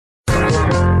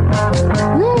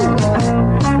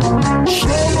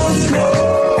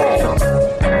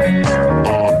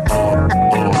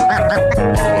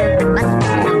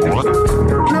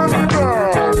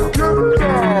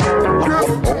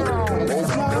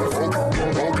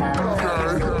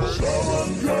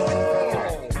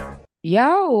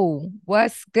Yo,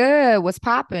 what's good? What's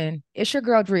poppin'? It's your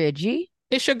girl Drea G,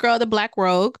 It's your girl, the Black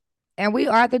Rogue. and we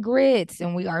are the Grits,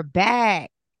 and we are back.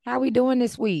 How we doing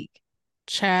this week?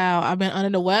 Child, I've been under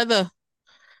the weather.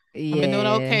 I've been doing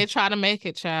Yeah. okay, trying to make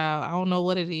it, child. I don't know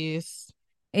what it is.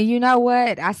 And you know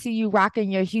what? I see you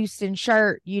rocking your Houston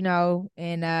shirt,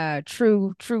 in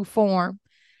true form.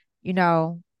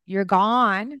 You're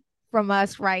gone from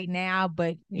us right now,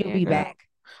 but you'll Yeah, be girl. back.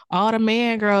 All the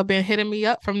man girl been hitting me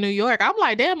up from New York. I'm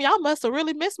like, damn, y'all must have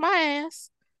really missed my ass.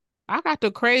 I got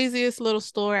the craziest little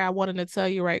story I wanted to tell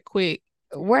you right quick.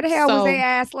 Where the hell was they So,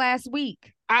 ass last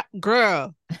week?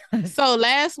 girl, so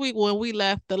last week when we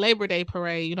left the Labor Day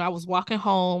parade, I was walking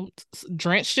home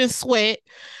drenched in sweat.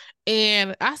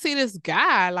 And I see this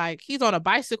guy, like, he's on a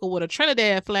bicycle with a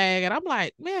Trinidad flag. And I'm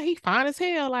like, man, he fine as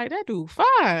hell. Like, that dude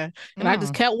fine. And I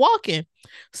just Mm. kept walking.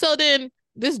 So then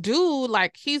this dude,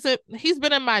 like, he's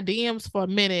been in my DMs for a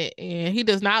minute, and he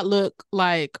does not look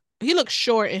like, he looks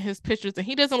short in his pictures, and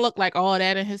he doesn't look like all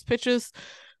that in his pictures.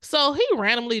 So he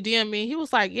randomly DM'd me. He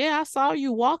was like, yeah, I saw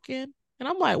you walking. And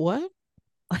I'm like, what?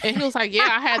 And he was like,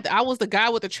 yeah, I was the guy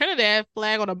with the Trinidad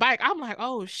flag on a bike. I'm like,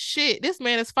 oh shit, this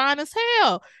man is fine as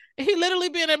hell. And he literally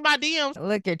been in my DMs.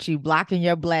 Look at you blocking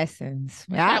your blessings.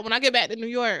 Yeah. Child, when I get back to New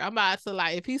York, I'm about to,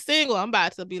 like, if he's single, I'm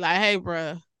about to be like, hey,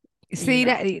 bro, you See,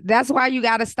 know. that's why you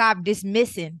got to stop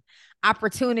dismissing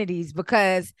opportunities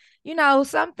because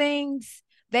some things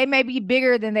they may be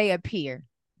bigger than they appear.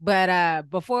 But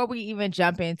before we even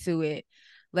jump into it,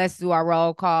 let's do our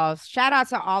roll calls. Shout out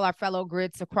to all our fellow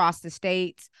grits across the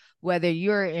states, whether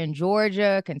you're in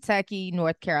Georgia, Kentucky,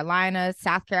 North Carolina,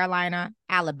 South Carolina,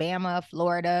 Alabama,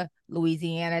 Florida,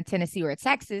 Louisiana, Tennessee, or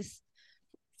Texas.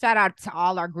 Shout out to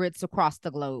all our grits across the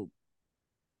globe.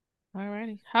 All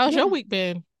righty. How's Yeah. your week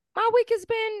been? My week has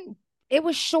been, it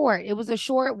was short. It was a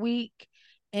short week.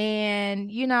 And,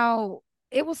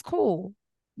 it was cool.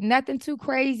 Nothing too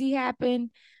crazy happened.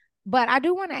 But I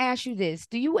do want to ask you this.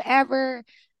 Do you ever,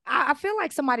 I feel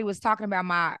like somebody was talking about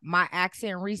my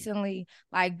accent recently.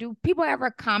 Like, do people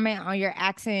ever comment on your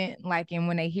accent, like, and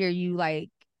when they hear you, like,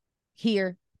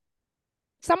 here?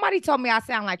 Somebody told me I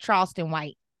sound like Charleston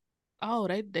White. Oh,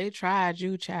 they tried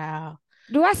you, child.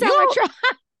 Do I You sound like don't,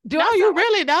 Do no, I you sound like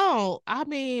really don't. I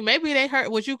mean, maybe they heard,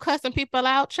 was you cussing people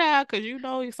out, child?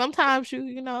 Because sometimes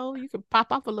you can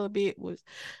pop off a little bit.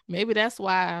 Maybe that's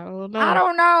why. I don't I know.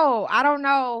 don't know. I don't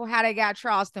know how they got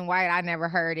Charleston White. I never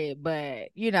heard it, but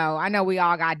I know we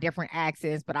all got different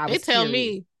accents, but I They was tell curious.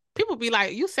 me, people be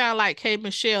like, you sound like K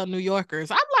Michelle, New Yorkers.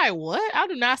 I'm like, what? I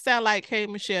do not sound like K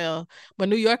Michelle, but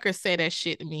New Yorkers say that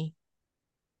shit to me.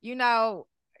 You know,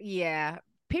 yeah,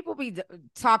 people be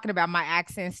talking about my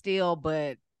accent still,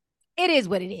 but it is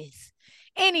what it is.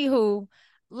 Anywho,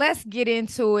 let's get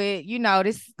into it.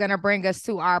 This is gonna bring us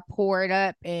to our pour it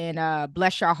up and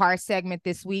bless your heart segment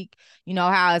this week. You know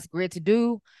how it's great to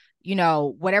do.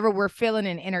 Whatever we're feeling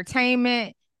in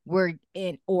entertainment, we're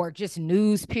in or just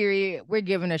news period, we're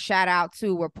giving a shout out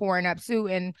to, we're pouring up to.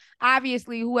 And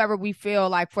obviously, whoever we feel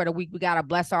like for the week, we gotta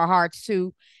bless our hearts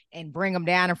to and bring them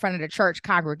down in front of the church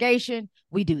congregation.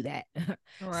 We do that.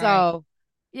 Right. So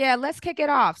yeah, let's kick it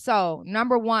off. So,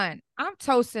 number one, I'm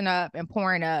toasting up and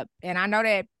pouring up. And I know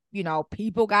that,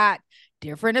 people got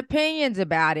different opinions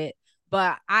about it,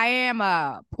 but I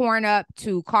am pouring up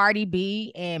to Cardi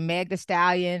B and Meg Thee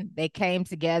Stallion. They came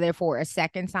together for a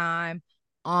second time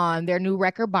on their new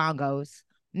record Bongos.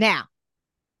 Now,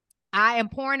 I am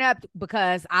pouring up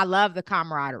because I love the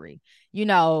camaraderie.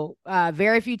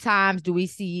 Very few times do we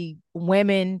see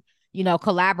women,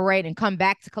 collaborate and come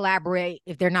back to collaborate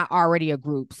if they're not already a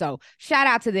group. So shout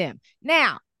out to them.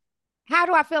 Now, how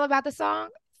do I feel about the song?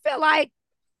 Feel like,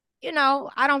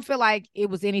 I don't feel like it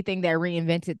was anything that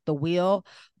reinvented the wheel,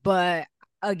 but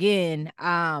again,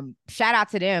 shout out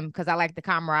to them because I like the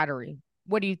camaraderie.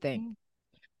 What do you think?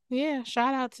 Yeah,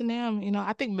 shout out to them.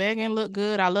 I think Megan looked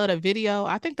good. I love the video.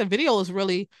 I think the video is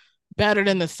really better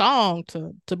than the song,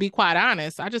 to be quite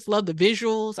honest. I just love the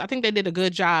visuals. I think they did a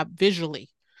good job visually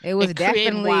It was and creative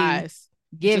definitely wise.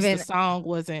 It's just the given. song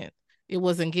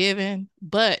wasn't given,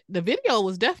 but the video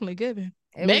was definitely given.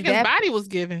 It was Megan's body was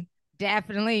given.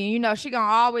 definitely, she gonna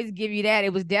always give you that.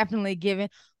 It was definitely given.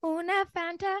 Una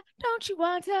Fanta, don't you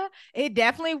want her? It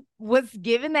definitely was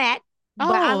given that. But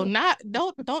Oh, I not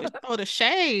don't throw the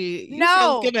shade. You said it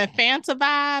was no, giving Fanta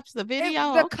vibes, the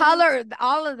video. the Okay. color,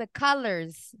 all of the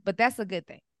colors, but that's a good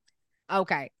thing.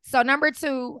 Okay. So number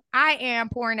two, I am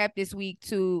pouring up this week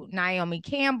to Naomi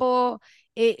Campbell.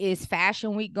 It is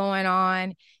Fashion Week going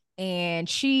on. And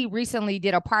she recently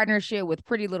did a partnership with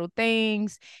Pretty Little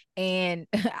Things. And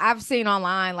I've seen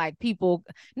online like people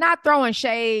not throwing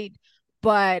shade,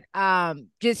 but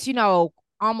just,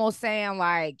 almost saying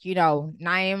like,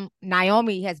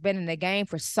 Naomi has been in the game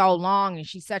for so long and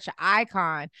she's such an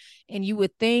icon. And you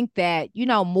would think that,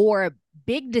 more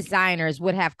big designers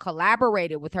would have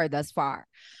collaborated with her thus far.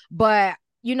 But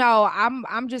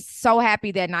I'm just so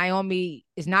happy that Naomi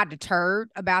is not deterred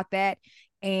about that.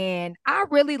 And I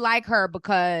really like her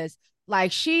because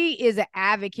like she is an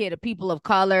advocate of people of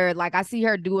color. Like I see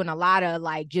her doing a lot of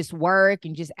like just work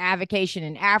and just advocacy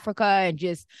in Africa and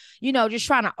just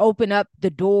trying to open up the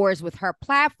doors with her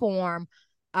platform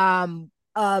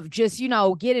of just,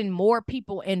 getting more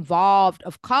people involved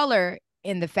of color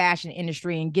in the fashion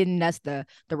industry and getting us the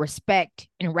respect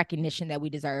and recognition that we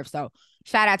deserve. So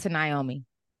shout out to Naomi.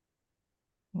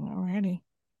 Alrighty.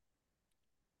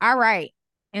 All right.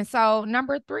 And so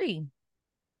number three.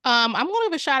 I'm gonna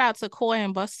give a shout out to Koi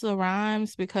and Busta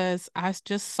Rhymes because I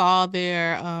just saw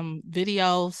their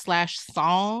video slash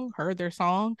song, heard their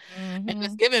song, and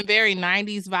it's giving very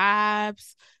 90s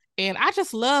vibes. And I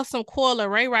just love some Coi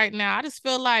Leray right now. I just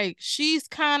feel like she's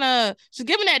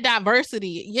giving that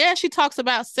diversity. Yeah, she talks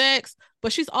about sex,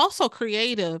 but she's also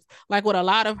creative. Like with a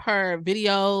lot of her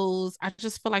videos, I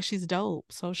just feel like she's dope.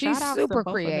 So She's shout outs to super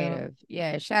both of them. creative.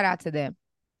 Yeah, shout out to them.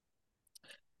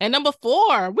 And number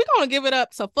four, we're gonna give it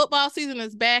up. So football season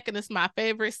is back, and it's my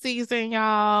favorite season,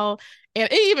 y'all. And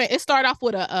it started off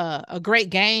with a great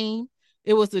game.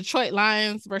 It was Detroit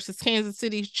Lions versus Kansas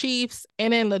City Chiefs.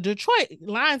 And then the Detroit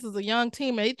Lions is a young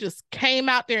team, and they just came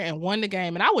out there and won the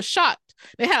game. And I was shocked.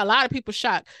 They had a lot of people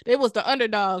shocked. They was the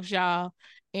underdogs, y'all.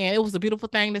 And it was a beautiful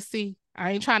thing to see.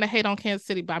 I ain't trying to hate on Kansas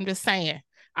City, but I'm just saying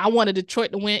I wanted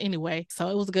Detroit to win anyway. So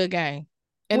it was a good game.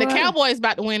 And the Cowboys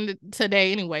about to win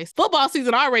today anyways. Football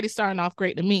season already starting off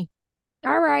great to me.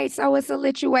 All right. So it's a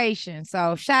lituation.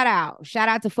 So shout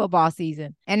out to football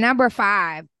season. And number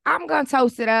five, I'm going to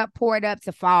toast it up, pour it up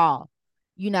to fall.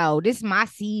 This is my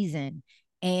season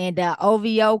and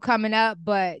OVO coming up.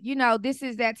 But, this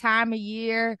is that time of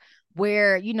year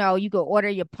where, you can order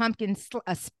your pumpkin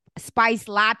spice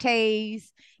lattes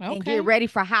and get ready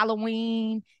for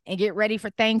Halloween and get ready for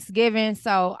Thanksgiving.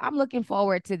 So I'm looking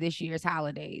forward to this year's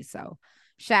holidays. So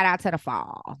shout out to the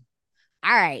fall. All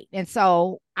right. And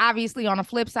so obviously on the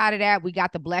flip side of that, we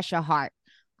got the bless your heart.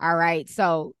 All right.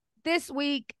 So this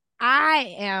week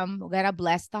I am going to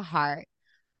bless the heart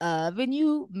of, and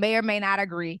you may or may not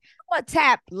agree, I'm going to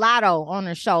tap Lotto on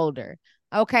the shoulder.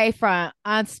 Okay. For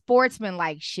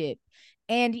unsportsmanlike shit.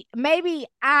 And maybe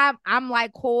I'm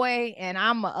like Coi and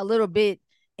I'm a little bit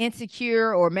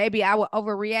insecure, or maybe I would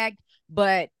overreact.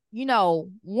 But,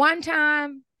 one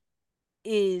time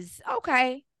is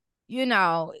okay.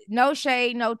 No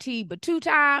shade, no tea, but two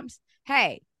times,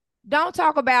 hey, don't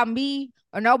talk about me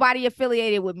or nobody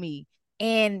affiliated with me.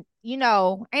 And, ain't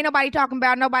nobody talking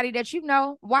about nobody that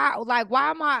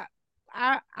Why am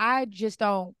I just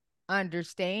don't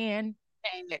understand.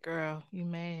 Dang it, girl. You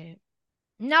mad.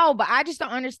 No, but I just don't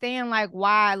understand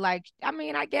why.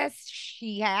 I guess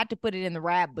she had to put it in the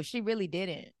rap, but she really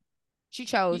didn't. She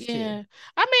chose to.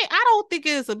 I don't think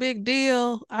it's a big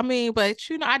deal. But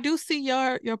I do see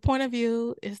your point of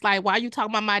view. It's like, why you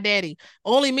talking about my daddy?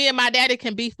 Only me and my daddy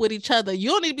can beef with each other. You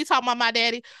don't need to be talking about my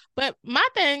daddy. But my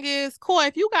thing is, Coi,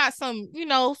 if you got some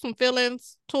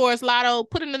feelings towards Lotto,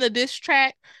 put it in the diss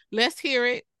track. Let's hear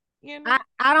it.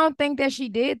 I don't think that she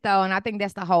did though, and I think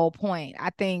that's the whole point.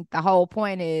 I think the whole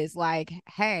point is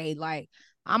hey,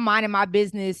 I'm minding my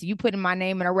business. You putting my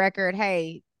name in a record.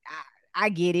 Hey, I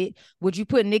get it. Would you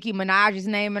put Nicki Minaj's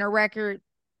name in a record?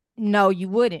 No, you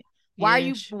wouldn't. Why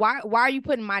are you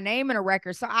putting my name in a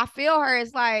record? So I feel her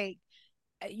as and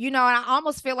I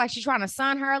almost feel like she's trying to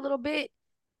sun her a little bit.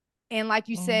 And like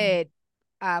you said,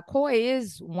 Coi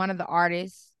is one of the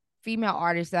female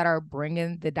artists that are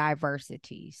bringing the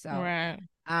diversity. So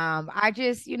I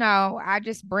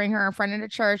just bring her in front of the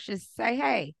church to say,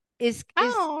 hey, it's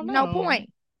no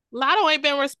point. Lotto ain't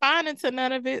been responding to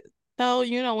none of it. So,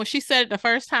 when she said it the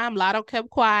first time, Lotto kept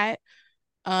quiet.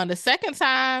 The second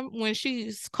time, when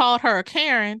she called her a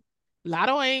Karen,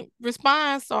 Lotto ain't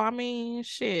respond. So,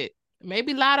 shit.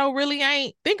 Maybe Lotto really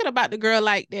ain't thinking about the girl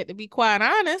like that, to be quite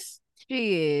honest.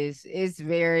 She is. It's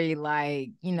very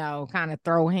kind of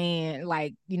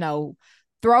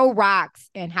throw rocks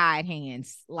and hide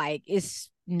hands. It's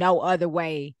no other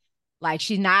way.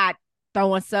 She's not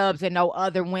throwing subs at no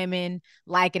other women.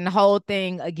 In the whole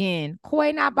thing, again,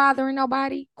 Coi not bothering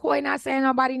nobody. Coi not saying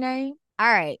nobody's name.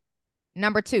 All right.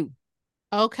 Number two.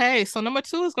 Okay, so number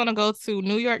two is going to go to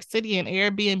New York City and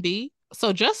Airbnb.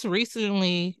 So just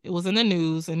recently, it was in the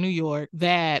news in New York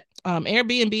that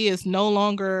Airbnb is no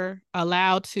longer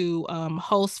allowed to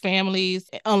host families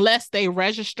unless they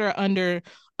register under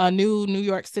a new New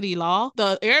York City law.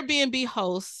 The Airbnb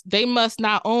hosts, they must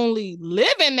not only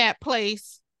live in that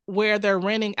place where they're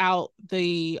renting out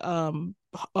the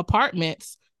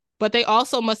apartments, but they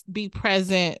also must be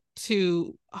present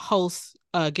to host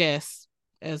guests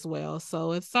as well.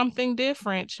 So it's something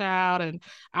different, child. And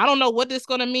I don't know what this is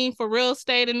going to mean for real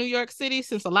estate in New York City,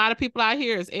 since a lot of people out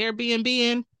here is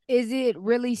Airbnb. Is it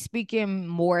really speaking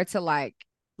more to like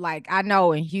I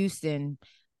know in Houston,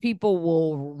 people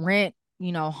will rent,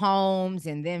 homes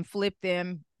and then flip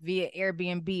them via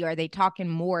Airbnb? Are they talking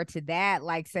more to that,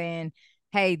 like saying,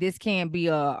 hey, this can't be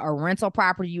a rental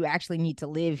property, you actually need to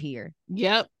live here?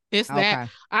 Yep. It's that.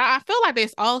 Okay. I feel like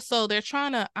they're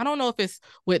trying to, I don't know if it's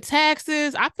with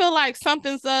taxes. I feel like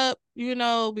something's up,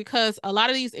 because a lot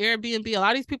of these Airbnb, a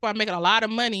lot of these people are making a lot of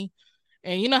money.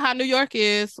 And you know how New York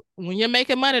is. When you're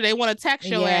making money, they want to tax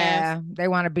your ass. Yeah, they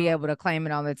want to be able to claim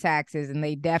it on the taxes, and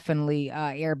they definitely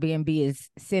Airbnb is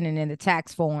sending in the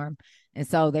tax form, and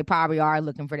so they probably are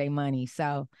looking for their money.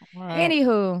 So, Right.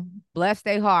 anywho, bless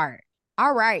their heart.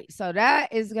 All right, so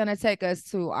that is gonna take us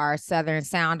to our Southern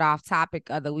Sound Off topic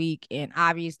of the week, and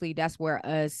obviously that's where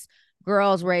us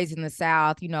girls raised in the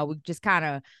South, we just kind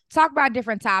of talk about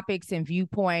different topics and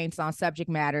viewpoints on subject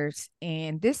matters.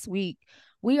 And this week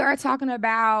we are talking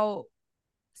about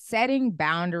setting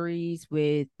boundaries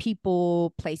with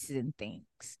people, places, and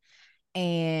things.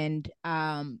 And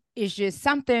it's just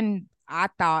something I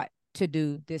thought to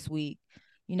do this week,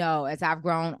 as I've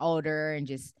grown older and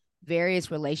just various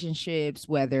relationships,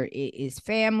 whether it is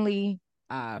family,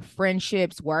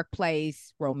 friendships,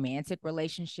 workplace, romantic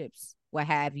relationships, what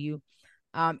have you.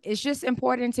 It's just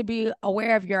important to be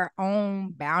aware of your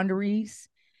own boundaries,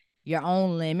 your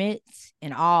own limits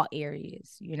in all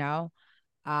areas,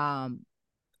 Um,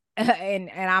 and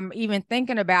I'm even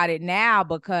thinking about it now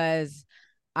because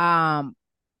um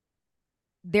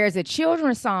there's a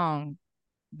children's song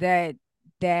that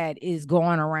is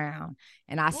going around,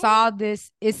 and I saw this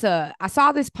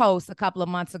post a couple of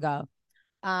months ago.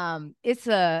 It's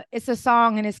a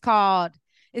song, and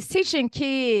it's teaching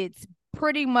kids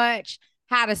pretty much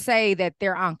how to say that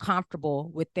they're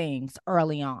uncomfortable with things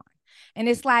early on. And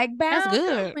it's like, That's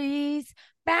good.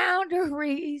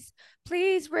 boundaries,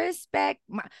 please respect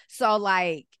my. So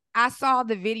like I saw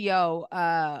the video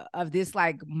of this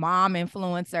like mom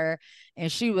influencer, and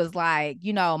she was like,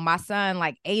 my son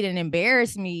like ate and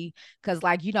embarrassed me because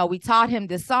like, we taught him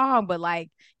this song, but like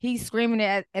he's screaming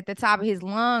at the top of his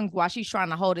lungs while she's trying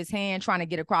to hold his hand, trying to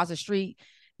get across the street,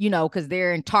 because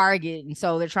they're in Target, and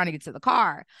so they're trying to get to the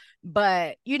car.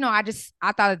 But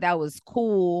I thought that was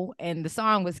cool, and the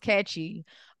song was catchy.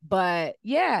 But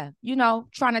yeah,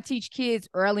 trying to teach kids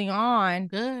early on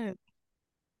Good.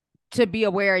 to be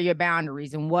aware of your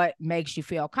boundaries and what makes you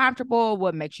feel comfortable,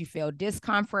 what makes you feel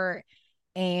discomfort.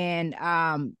 And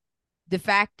the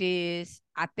fact is,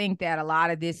 I think that a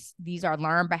lot of these are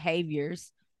learned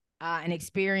behaviors and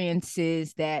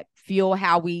experiences that fuel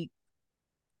how we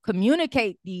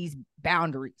communicate these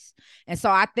boundaries. And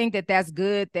so I think that that's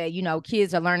good that,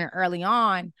 kids are learning early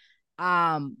on.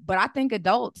 But I think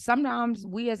sometimes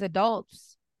we as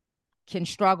adults can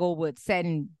struggle with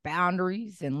setting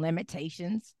boundaries and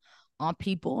limitations on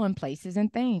people and places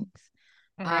and things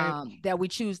All right. that we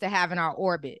choose to have in our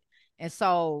orbit. And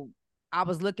so I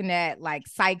was looking at like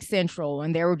Psych Central,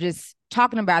 and they were just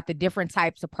talking about the different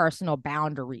types of personal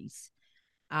boundaries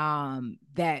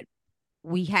that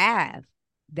we have,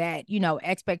 that,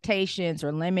 expectations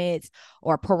or limits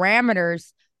or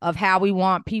parameters of how we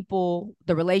want people,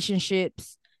 the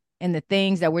relationships and the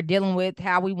things that we're dealing with,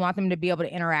 how we want them to be able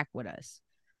to interact with us.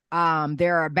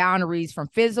 There are boundaries from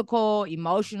physical,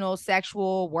 emotional,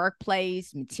 sexual,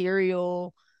 workplace,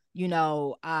 material,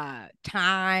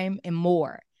 time, and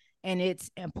more. And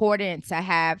it's important to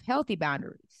have healthy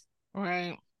boundaries,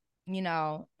 Right.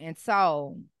 and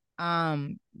so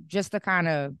just to kind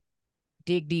of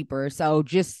dig deeper. So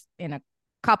just in a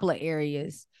couple of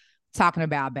areas talking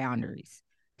about boundaries.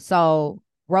 So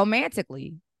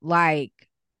romantically, like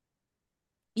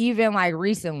even like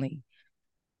recently,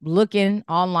 looking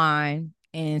online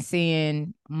and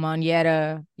seeing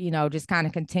Moneta, just kind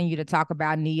of continue to talk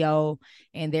about Neo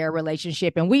and their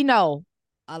relationship. And we know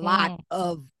a lot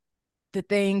of the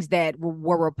things that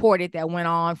were reported that went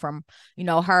on from,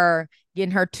 her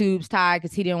getting her tubes tied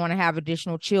because he didn't want to have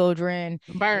additional children.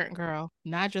 Burnt, girl.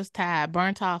 Not just tied,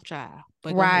 burnt off, child.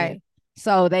 But go ahead. Right.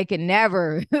 So they can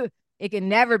never it can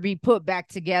never be put back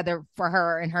together for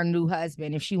her and her new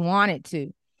husband if she wanted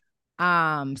to.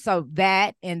 So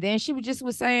that, and then she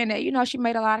was saying that, she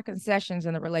made a lot of concessions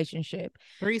in the relationship.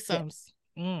 Threesomes.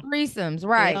 Threesomes,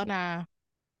 right. Hell nah.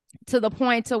 To the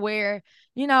point to where,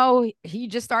 he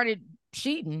just started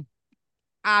cheating,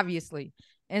 obviously.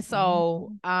 And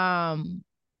so,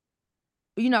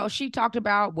 she talked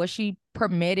about what she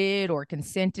permitted or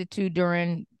consented to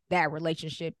during that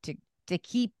relationship to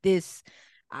keep this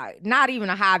not even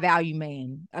a high value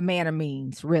man, a man of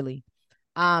means, really.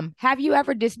 Have you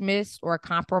ever dismissed or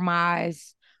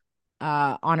compromised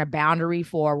on a boundary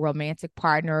for a romantic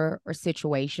partner or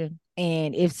situation?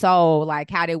 And if so, like,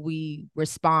 how did we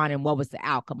respond and what was the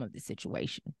outcome of the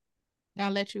situation?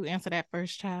 I'll let you answer that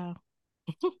first, child.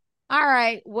 All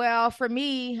right. Well, for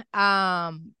me,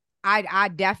 I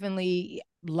definitely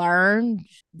learned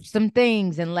some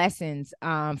things and lessons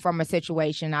from a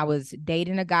situation. I was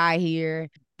dating a guy here.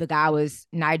 The guy was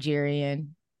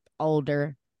Nigerian,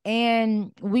 older,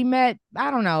 and we met,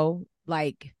 I don't know,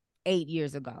 like 8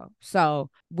 years ago. So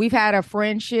we've had a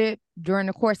friendship during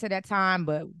the course of that time,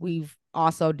 but we've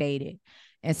also dated.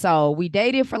 And so we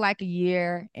dated for like a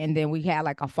year, and then we had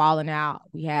like a falling out.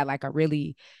 We had like a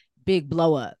really big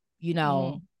blow up,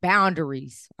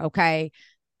 boundaries. Okay.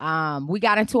 We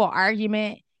got into an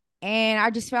argument, and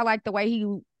I just felt like the way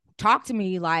he talked to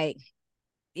me, like,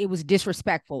 it was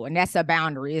disrespectful, and that's a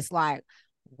boundary. It's like,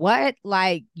 what?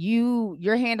 Like,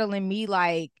 you're handling me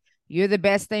like you're the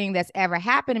best thing that's ever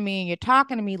happened to me, and you're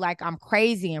talking to me like I'm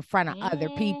crazy in front of other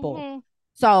people.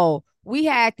 So we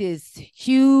had this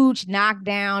huge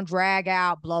knockdown, drag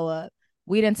out, blow up.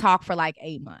 We didn't talk for like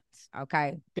 8 months.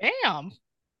 Okay. Damn.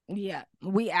 Yeah.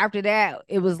 After that,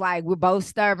 it was like we're both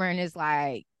stubborn. It's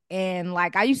like, and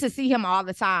like I used to see him all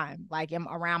the time, like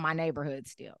around my neighborhood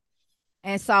still.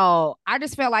 And so I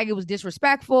just felt like it was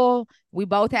disrespectful. We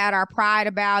both had our pride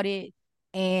about it.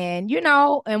 And,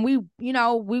 we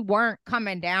weren't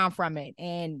coming down from it.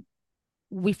 And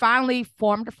we finally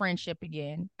formed a friendship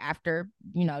again after,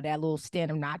 that little stint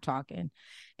of not talking.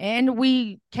 And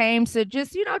we came to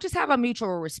just have a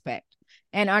mutual respect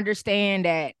and understand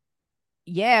that,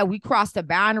 yeah, we crossed a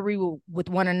boundary with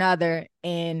one another,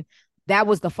 and that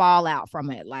was the fallout from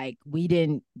it. Like, we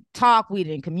didn't talk, we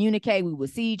didn't communicate, we would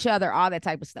see each other, all that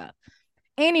type of stuff.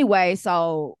 Anyway,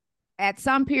 so at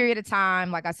some period of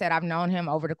time, like I said, I've known him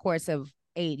over the course of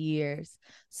 8 years.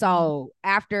 So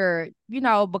after,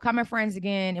 becoming friends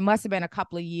again, it must have been a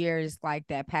couple of years like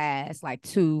that passed, like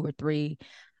 2 or 3.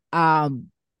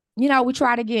 We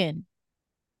tried again.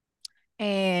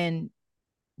 And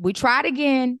we tried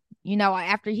again,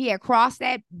 after he had crossed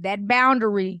that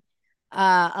boundary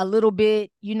a little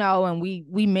bit, and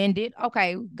we mended.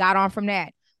 Okay, got on from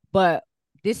that. But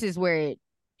this is where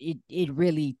it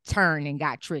really turned and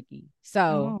got tricky.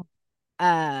 So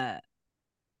after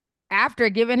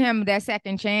giving him that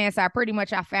second chance, I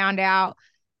found out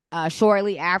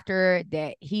shortly after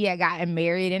that he had gotten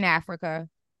married in Africa.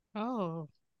 Oh.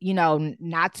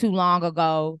 Not too long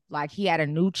ago. Like, he had a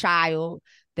new child.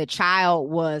 The child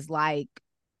was like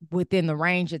within the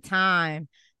range of time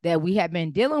that we had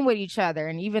been dealing with each other.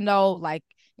 And even though, like,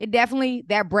 it definitely,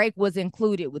 that break was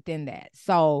included within that.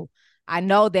 So I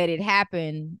know that it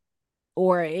happened,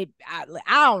 or I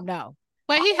don't know.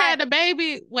 Wait, he had a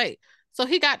baby. Wait, so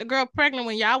he got the girl pregnant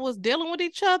when y'all was dealing with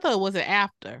each other, or was it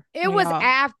after? It was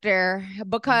after,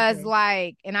 because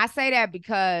like, and I say that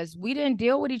because we didn't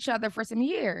deal with each other for some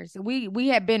years.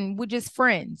 We're just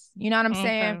friends. You know what I'm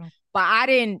saying? But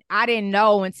I didn't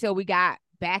know until we got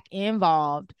back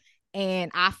involved.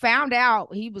 And I found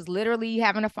out he was literally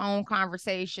having a phone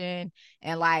conversation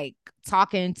and like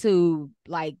talking to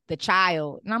like the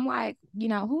child. And I'm like,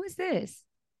 who is this?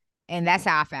 And that's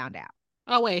how I found out.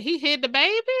 Oh, wait, he hid the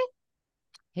baby?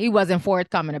 He wasn't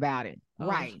forthcoming about it. Oh,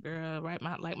 right. Girl, right.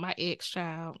 My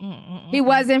ex-child. He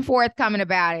wasn't forthcoming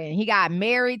about it. He got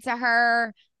married to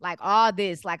her, like all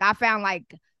this. Like, I found like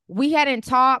we hadn't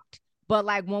talked, but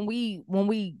like when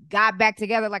we got back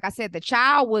together, like I said, the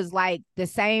child was like the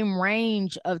same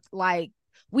range of, like,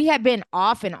 we had been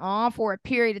off and on for a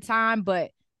period of time,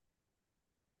 but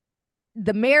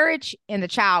the marriage and the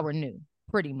child were new,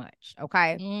 pretty much.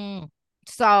 Okay.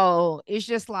 So it's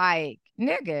just like,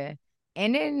 nigga.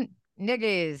 And then nigga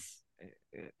is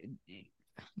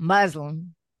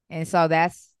Muslim. And so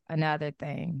that's another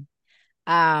thing.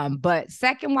 But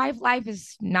second wife life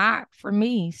is not for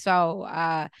me. So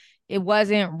it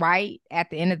wasn't right at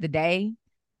the end of the day.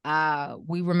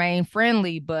 We remain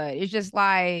friendly, but it's just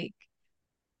like,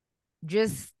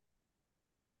 just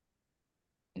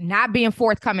not being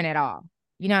forthcoming at all.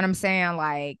 You know what I'm saying?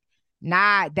 Like,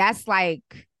 not, that's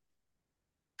like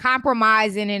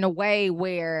compromising in a way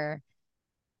where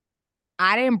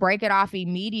I didn't break it off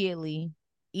immediately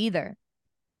either.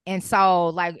 And so,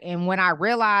 like, and when I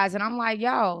realized, and I'm like,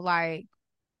 yo, like,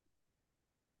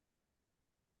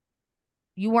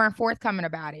 you weren't forthcoming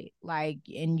about it. Like,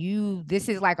 and this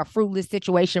is like a fruitless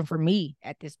situation for me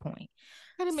at this point.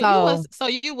 Wait a minute, So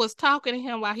you was talking to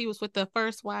him while he was with the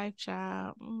first wife,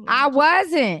 child. I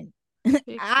wasn't.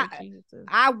 Picture I Jesus.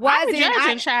 I I ain't wasn't.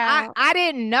 judging, child. I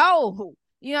didn't know.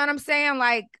 You know what I'm saying?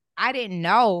 Like, I didn't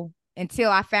know until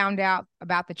I found out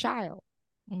about the child.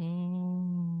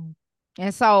 Mm.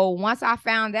 And so once I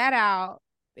found that out,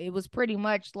 it was pretty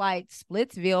much like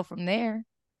Splitsville from there.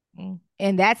 Mm.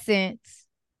 In that sense,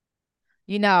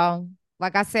 you know,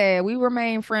 like I said, we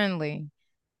remain friendly.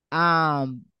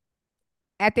 Um,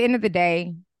 at the end of the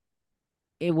day,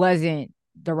 it wasn't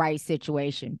the right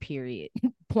situation, period.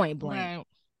 Point blank. Right.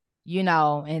 You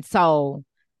know, and so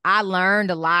I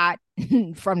learned a lot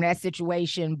from that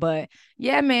situation. But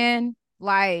yeah, man,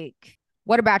 like,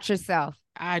 what about yourself?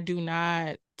 I do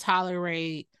not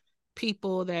tolerate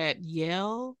people that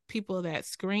yell, people that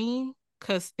scream,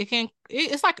 because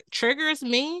it's like triggers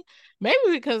me. Maybe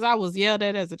because I was yelled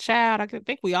at as a child. I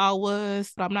think we all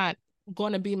was, but I'm not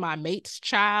going to be my mate's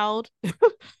child.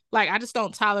 Like, I just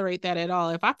don't tolerate that at all.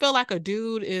 If I feel like a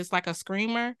dude is like a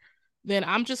screamer, then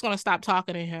I'm just going to stop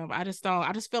talking to him. I just don't.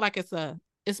 I just feel like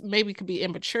it's maybe could be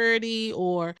immaturity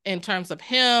or in terms of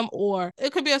him, or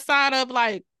it could be a sign of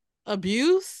like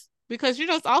abuse, because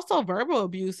it's also verbal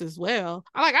abuse as well.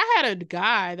 I had a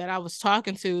guy that I was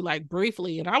talking to like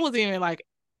briefly, and I wasn't even like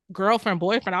girlfriend,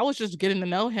 boyfriend. I was just getting to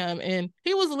know him, and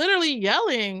he was literally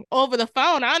yelling over the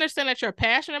phone. I understand that you're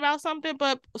passionate about something,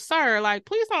 but sir, like,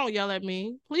 please don't yell at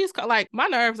me. Please, like, my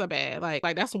nerves are bad. Like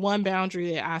that's one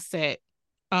boundary that I set.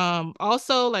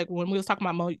 Also, like when we was talking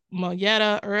about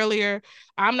Moyetta earlier,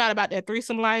 I'm not about that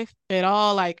threesome life at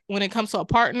all. Like when it comes to a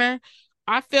partner,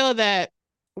 I feel that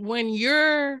when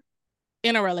you're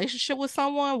in a relationship with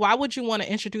someone, why would you want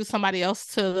to introduce somebody else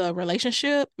to the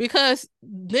relationship? Because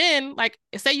then, like,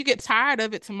 say you get tired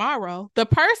of it tomorrow, the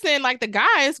person, like the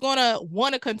guy, is going to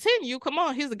want to continue. Come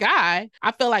on, he's a guy.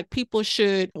 I feel like people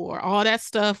should, or all that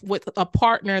stuff with a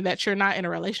partner that you're not in a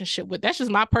relationship with. That's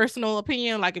just my personal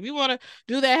opinion. Like, if you want to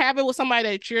do that, have it with somebody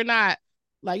that you're not,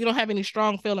 like, you don't have any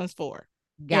strong feelings for.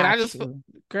 And I Got just, you.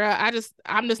 girl,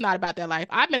 I'm just not about that life.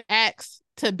 I've been asked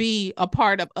to be a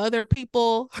part of other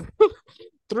people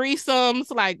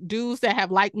threesomes, like dudes that have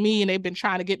liked me and they've been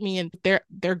trying to get me and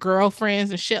their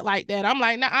girlfriends and shit like that. I'm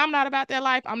like, nah, I'm not about that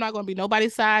life. I'm not gonna be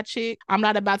nobody's side chick. I'm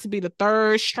not about to be the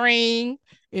third string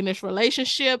in this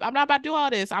relationship. I'm not about to do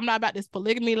all this. I'm not about this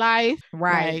polygamy life.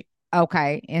 Right. Like,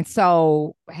 Okay. And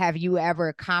so have you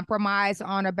ever compromised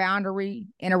on a boundary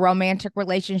in a romantic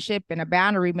relationship? And a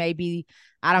boundary may be,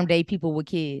 I don't date people with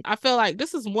kids. I feel like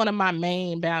this is one of my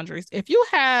main boundaries. If you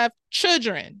have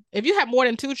children, if you have more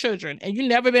than 2 children and you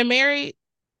never been married,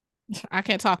 I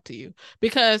can't talk to you,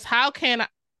 because how can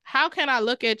I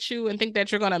look at you and think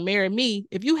that you're going to marry me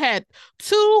if you had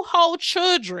 2 whole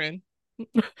children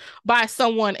by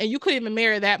someone and you couldn't even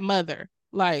marry that mother?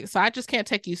 Like, so I just can't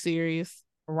take you serious.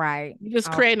 Right. You're just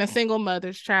Okay. creating a single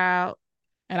mother's child,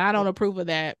 and I don't approve of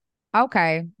that.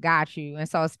 Okay. Got you. And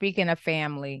so speaking of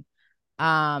family,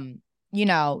 um,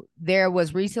 there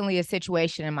was recently a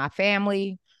situation in my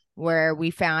family where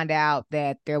we found out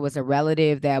that there was a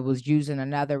relative that was using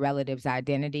another relative's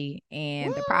identity,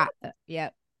 and What?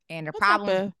 yep, and the What's problem,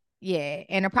 happened? yeah,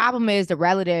 and the problem is the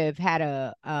relative had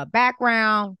a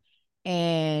background,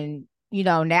 and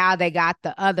now they got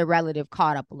the other relative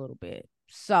caught up a little bit.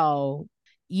 So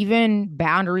even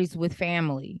boundaries with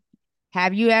family.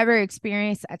 Have you ever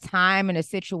experienced a time in a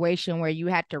situation where you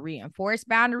had to reinforce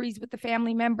boundaries with the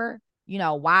family member?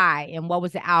 Why and what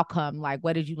was the outcome? Like,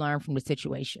 what did you learn from the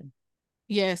situation?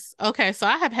 Yes. Okay. So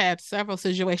I have had several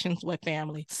situations with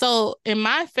family. So in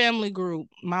my family group,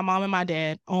 my mom and my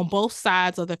dad, on both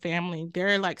sides of the family,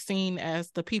 they're like seen as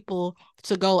the people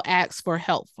to go ask for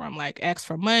help from, like ask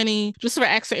for money, just for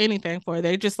ask for anything for.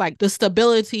 They're just like the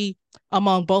stability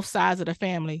among both sides of the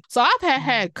family. So I've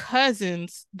had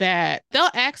cousins that they'll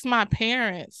ask my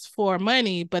parents for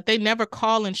money, but they never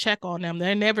call and check on them.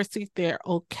 They never see if they're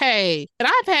okay. And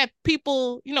I've had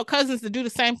people, cousins, to do the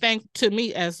same thing to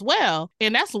me as well.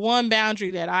 And that's one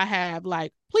boundary that I have.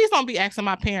 Like, please don't be asking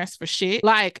my parents for shit.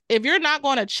 Like, if you're not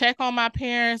going to check on my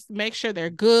parents, make sure they're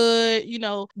good,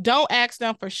 don't ask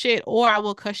them for shit, or I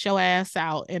will cuss your ass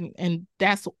out. And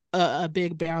that's a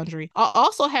big boundary. I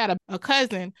also had a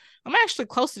cousin. I'm actually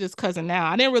close to this cousin now.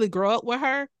 I didn't really grow up with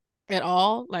her at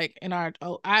all. Like,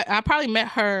 I probably met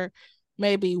her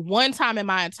maybe one time in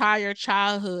my entire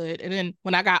childhood. And then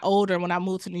when I got older, when I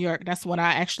moved to New York, that's when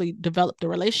I actually developed a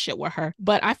relationship with her.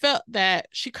 But I felt that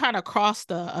she kind of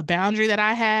crossed a boundary that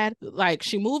I had. Like,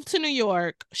 she moved to New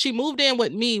York. She moved in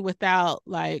with me without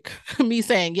like me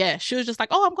saying yes. She was just like,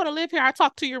 oh, I'm going to live here. I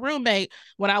talked to your roommate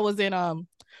when I was in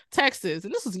Texas,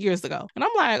 and this was years ago. And I'm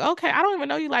like, okay, I don't even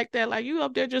know you like that. Like, you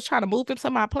up there just trying to move into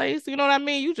my place. You know what I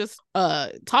mean? You just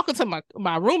talking to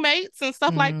my roommates and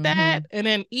stuff like Mm-hmm. that. And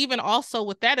then even also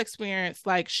with that experience,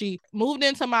 like, she moved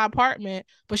into my apartment,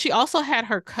 but she also had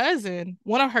her cousin,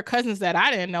 one of her cousins that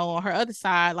I didn't know on her other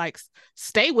side, like,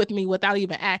 stay with me without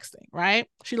even asking, right?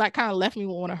 She like kind of left me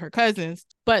with one of her cousins.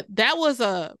 But that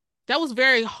was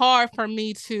very hard for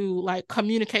me to like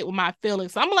communicate with my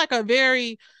feelings. So I'm like a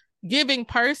very giving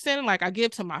person. Like, I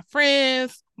give to my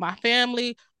friends, my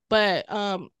family, but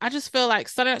I just feel like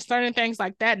certain things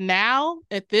like that now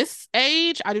at this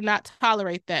age, I do not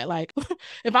tolerate that. Like,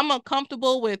 if I'm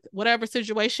uncomfortable with whatever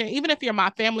situation, even if you're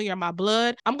my family or my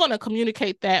blood, I'm going to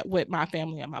communicate that with my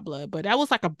family and my blood. But that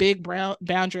was like a big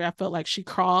boundary I felt like she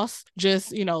crossed,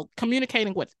 just,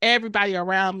 communicating with everybody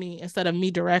around me instead of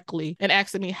me directly and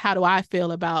asking me, how do I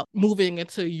feel about moving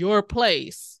into your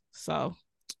place? So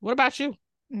what about you?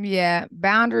 Yeah,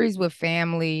 boundaries with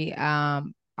family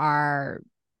are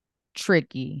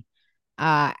tricky.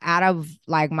 Out of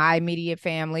like my immediate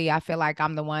family, I feel like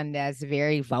I'm the one that's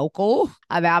very vocal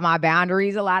about my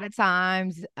boundaries a lot of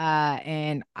times.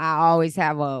 And I always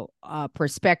have a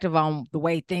perspective on the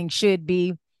way things should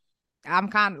be. I'm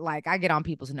kind of like I get on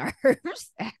people's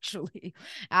nerves actually.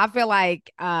 I feel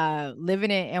like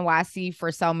living in NYC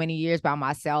for so many years by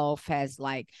myself has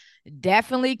like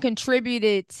definitely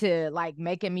contributed to like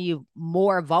making me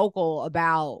more vocal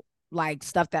about like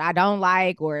stuff that I don't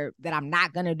like or that I'm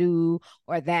not going to do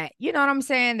or that you know what I'm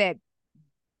saying that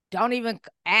don't even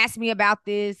ask me about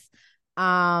this.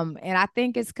 And I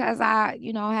think it's because I,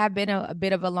 have been a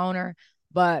bit of a loner.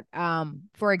 But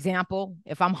for example,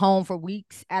 if I'm home for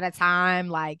weeks at a time,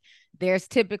 like there's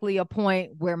typically a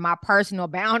point where my personal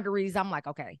boundaries, I'm like,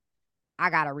 okay, I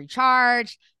gotta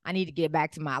recharge. I need to get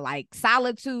back to my like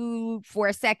solitude for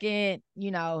a second,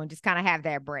 and just kind of have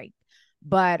that break.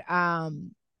 But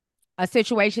a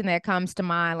situation that comes to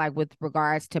mind like with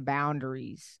regards to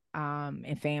boundaries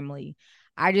and family,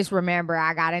 I just remember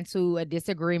I got into a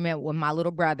disagreement with my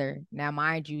little brother. Now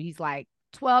mind you, he's like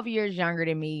 12 years younger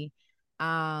than me,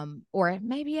 or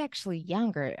maybe actually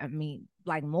younger. I mean,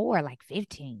 like more like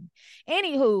 15.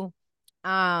 Anywho,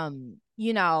 and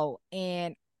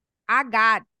I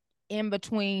got in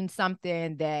between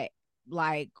something that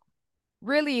like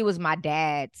really it was my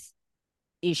dad's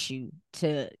issue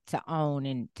to own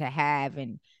and to have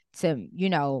and to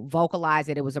vocalize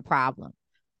that it was a problem.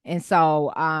 And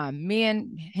so me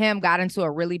and him got into a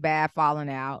really bad falling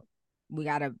out. We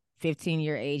got a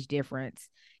 15-year age difference.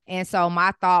 And so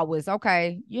my thought was,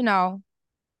 okay, we're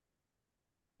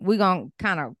gonna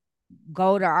kind of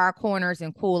go to our corners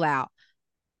and cool out.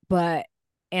 But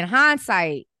in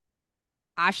hindsight,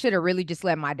 I should have really just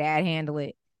let my dad handle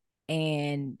it.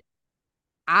 And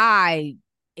I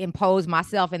impose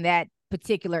myself in that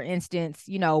particular instance,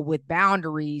 with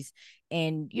boundaries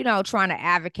and, trying to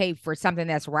advocate for something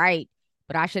that's right.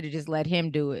 But I should have just let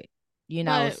him do it, you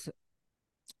know. But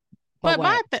So, but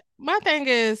But what? my thing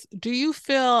is, do you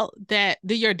feel that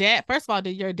did your dad, first of all,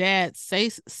 did your dad say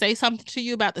something to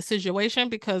you about the situation?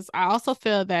 Because I also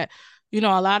feel that, a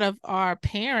lot of our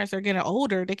parents are getting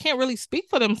older. They can't really speak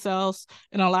for themselves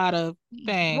in a lot of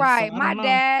things. So Right. I My don't know.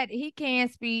 dad, he can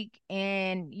speak.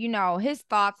 And, his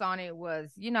thoughts on it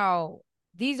was,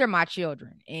 these are my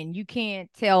children. And you can't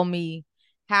tell me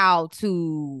how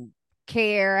to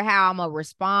care, how I'm going to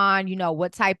respond,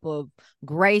 what type of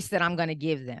grace that I'm going to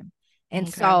give them. And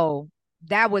Okay. so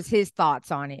that was his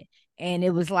thoughts on it. And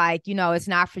it was like, it's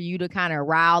not for you to kind of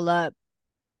rile up,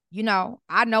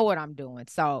 I know what I'm doing.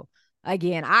 So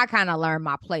again, I kind of learned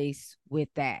my place with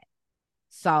that.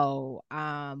 So,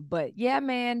 but yeah,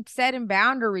 man, setting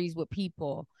boundaries with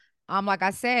people. Like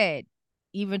I said,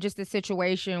 even just a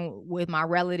situation with my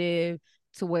relative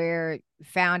to where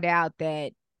found out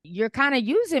that you're kind of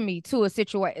using me to a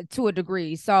situation to a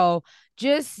degree. So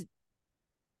just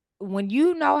when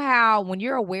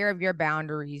you're aware of your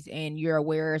boundaries and you're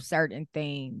aware of certain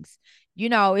things,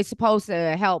 it's supposed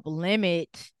to help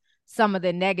limit some of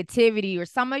the negativity or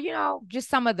some of, just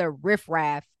some of the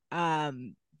riffraff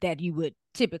that you would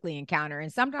typically encounter.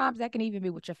 And sometimes that can even be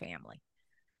with your family.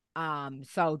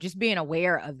 So just being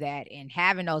aware of that and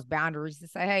having those boundaries to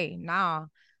say, hey, nah,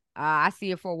 I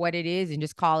see it for what it is and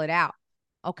just call it out.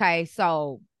 Okay,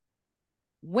 so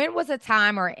when was a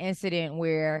time or incident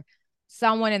where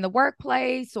someone in the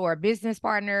workplace or a business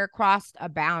partner crossed a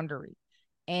boundary.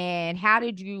 And how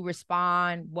did you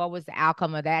respond? What was the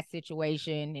outcome of that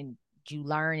situation? And did you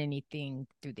learn anything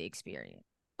through the experience?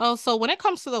 Oh, so when it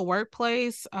comes to the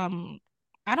workplace,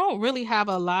 I don't really have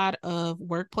a lot of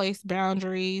workplace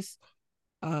boundaries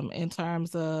in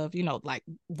terms of, like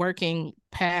working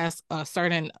past a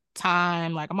certain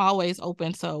time. Like I'm always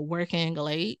open to working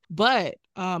late, but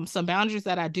some boundaries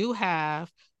that I do have,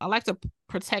 I like to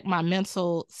protect my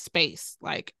mental space,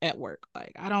 like at work.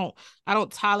 Like I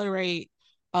don't tolerate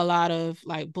a lot of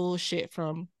like bullshit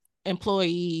from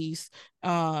employees,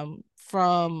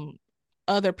 from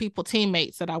other people,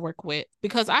 teammates that I work with,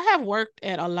 because I have worked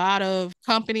at a lot of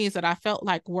companies that I felt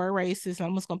like were racist.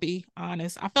 I'm just gonna be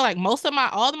honest. I feel like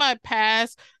all of my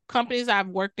past companies I've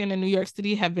worked in New York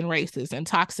City have been racist and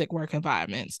toxic work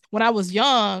environments. When I was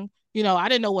young, I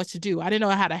didn't know what to do. I didn't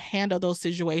know how to handle those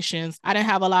situations. I didn't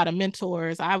have a lot of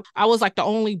mentors. I was like the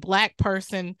only Black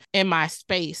person in my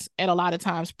space at a lot of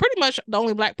times, pretty much the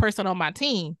only Black person on my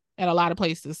team at a lot of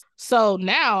places. So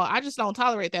now I just don't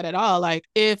tolerate that at all. Like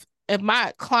if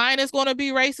my client is going to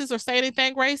be racist or say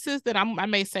anything racist, then I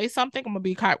may say something. I'm going to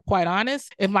be quite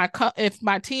honest. If my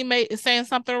teammate is saying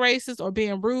something racist or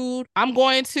being rude, I'm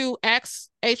going to ask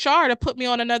HR to put me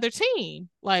on another team.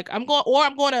 Like I'm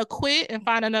going to quit and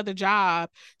find another job.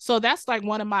 So that's like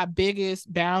one of my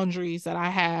biggest boundaries that I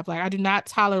have. Like I do not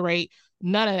tolerate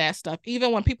none of that stuff.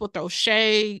 Even when people throw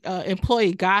shade,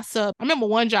 employee gossip. I remember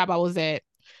one job I was at,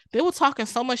 they were talking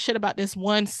so much shit about this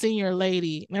one senior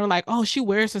lady. And they were like, oh, she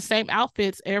wears the same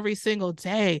outfits every single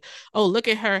day. Oh, look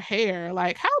at her hair.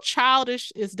 Like, how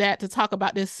childish is that to talk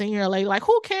about this senior lady? Like,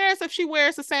 who cares if she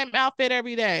wears the same outfit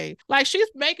every day? Like, she's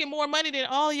making more money than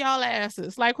all y'all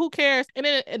asses. Like, who cares? And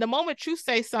then the moment you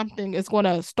say something, it's going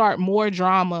to start more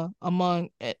drama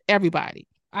among everybody.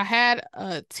 I had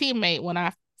a teammate when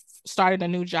I started a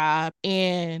new job,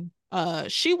 and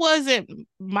she wasn't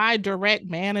my direct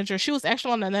manager. She was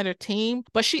actually on another team,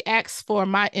 but she asked for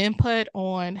my input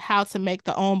on how to make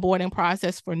the onboarding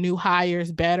process for new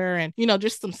hires better, and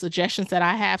just some suggestions that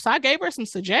I have. So I gave her some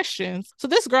suggestions. So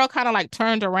this girl kind of like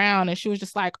turned around and she was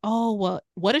just like, oh, well,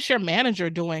 what is your manager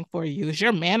doing for you? Is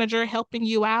your manager helping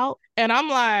you out? And I'm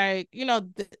like,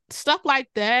 stuff like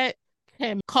that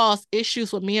can cause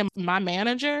issues with me and my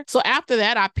manager. So after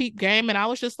that, I peeped game and I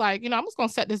was just like, I'm just going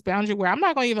to set this boundary where I'm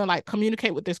not going to even like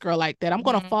communicate with this girl like that. I'm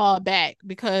going to fall back,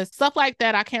 because stuff like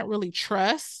that I can't really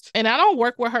trust. And I don't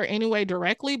work with her anyway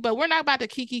directly, but we're not about to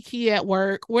kiki at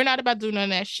work. We're not about to do none of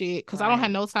that shit, because I don't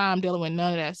have no time dealing with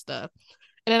none of that stuff.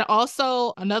 And then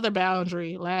also another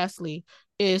boundary, lastly,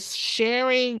 is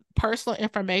sharing personal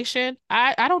information.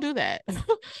 I don't do that.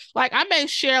 Like I may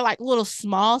share like little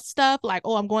small stuff, like,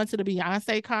 oh, I'm going to the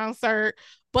Beyonce concert,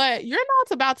 but you're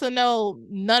not about to know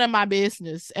none of my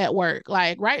business at work.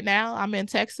 Like right now, I'm in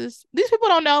Texas. These people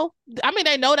don't know. I mean,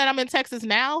 they know that I'm in Texas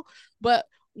now, but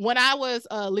when I was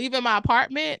leaving my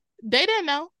apartment, they didn't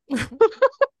know.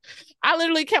 I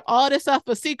literally kept all this stuff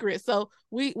a secret. So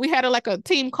we had like a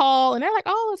team call, and they're like,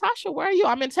 oh, Tasha, where are you?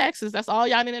 I'm in Texas. That's all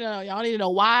y'all need to know. Y'all need to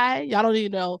know why. Y'all don't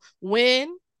need to know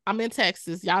when. I'm in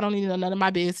Texas. Y'all don't need to know none of my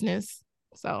business.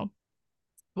 So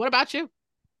what about you?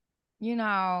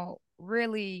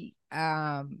 Really,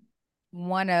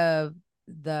 one of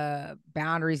the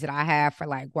boundaries that I have for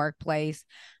like workplace,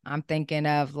 I'm thinking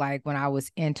of like when I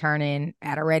was interning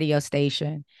at a radio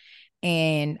station.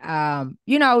 And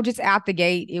just out the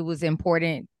gate, it was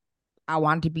important. I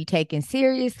wanted to be taken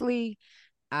seriously.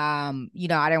 I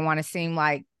didn't want to seem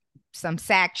like some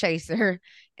sack chaser,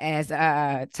 as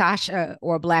Tasha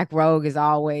or Black Rogue is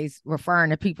always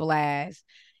referring to people as.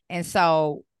 And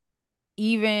so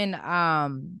even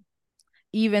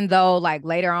even though like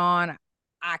later on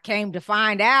I came to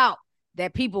find out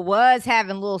that people was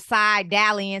having little side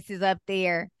dalliances up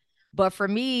there, but for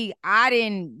me, I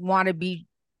didn't want to be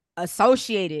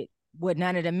associated with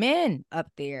none of the men up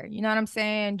there. You know what I'm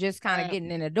saying? Just kind of getting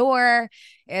in the door.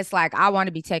 It's like I want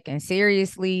to be taken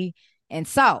seriously. And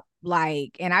so,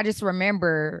 like, and I just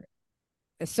remember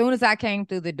as soon as I came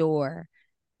through the door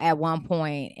at one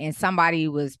point, and somebody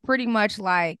was pretty much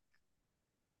like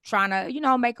trying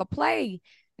to, make a play.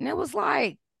 And it was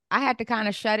like I had to kind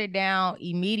of shut it down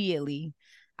immediately.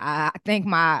 I think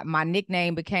my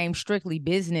nickname became Strictly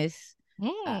Business.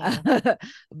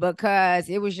 Because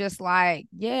it was just like,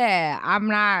 yeah, I'm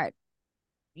not,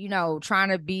 trying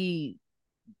to be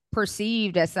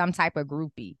perceived as some type of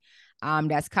groupie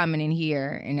that's coming in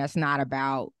here and that's not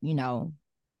about,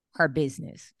 her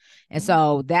business. And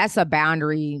so that's a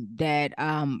boundary that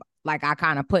like I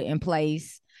kind of put in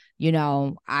place.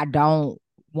 I don't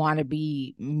want to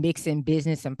be mixing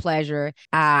business and pleasure.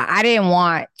 I didn't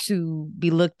want to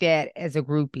be looked at as a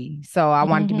groupie. So I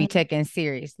wanted to be Mm-hmm. taken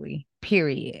seriously,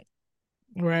 period.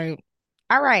 Right.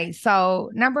 All right. So,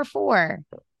 number 4,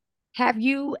 have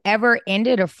you ever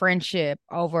ended a friendship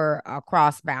over a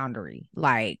cross boundary?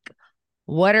 Like,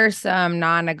 what are some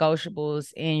non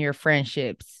negotiables in your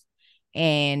friendships?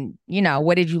 And,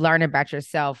 what did you learn about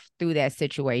yourself through that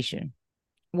situation?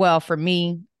 Well, for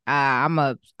me,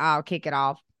 I'll kick it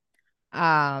off.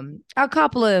 A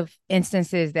couple of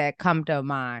instances that come to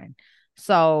mind.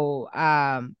 So,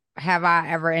 have I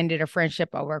ever ended a friendship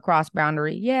over a cross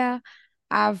boundary? Yeah,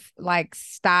 I've like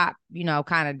stopped,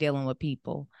 kind of dealing with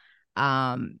people.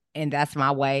 And that's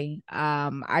my way.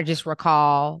 I just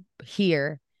recall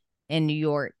here in New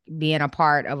York being a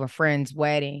part of a friend's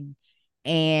wedding,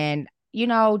 and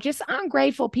just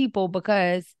ungrateful people,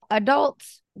 because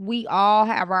adults, we all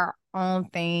have our own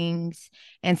things.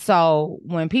 And so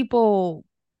when people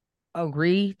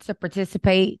agree to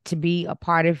participate, to be a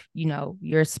part of,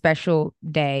 your special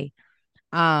day,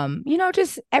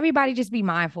 just everybody just be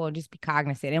mindful and just be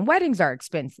cognizant. And weddings are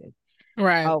expensive.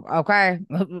 Right. Oh, okay.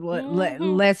 Mm-hmm.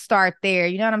 Let's start there.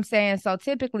 You know what I'm saying? So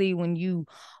typically when you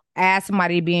ask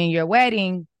somebody to be in your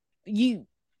wedding, you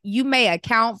you may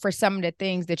account for some of the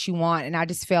things that you want. And I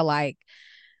just feel like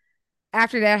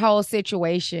after that whole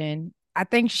situation, I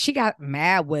think she got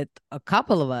mad with a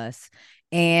couple of us.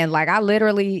 And like I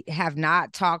literally have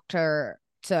not talked to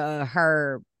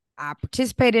her. I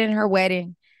participated in her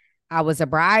wedding. I was a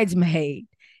bridesmaid,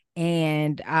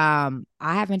 and I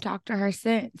haven't talked to her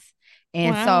since.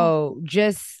 And Wow. so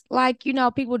just like,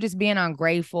 people just being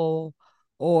ungrateful,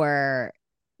 or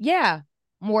yeah,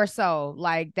 more so.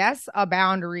 Like that's a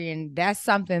boundary, and that's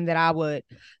something that I would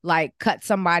like cut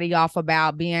somebody off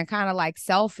about, being kind of like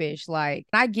selfish. Like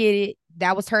I get it.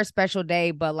 That was her special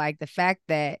day, but like the fact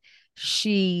that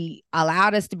she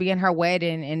allowed us to be in her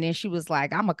wedding, and then she was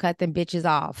like, I'm gonna cut them bitches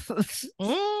off.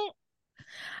 Mm.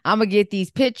 I'm gonna get these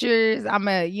pictures. I'm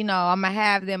gonna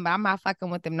have them, but I'm not fucking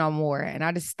with them no more. And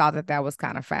I just thought that that was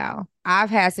kind of foul. I've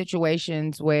had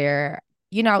situations where,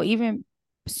 even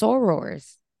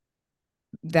sorors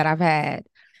that I've had,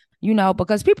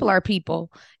 because people are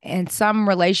people, and some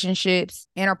relationships,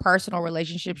 interpersonal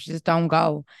relationships, just don't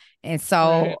go. And Right.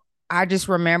 so I just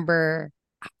remember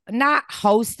not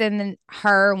hosting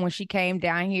her when she came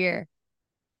down here,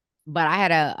 but I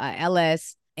had a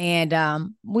LS,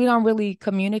 and we don't really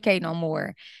communicate no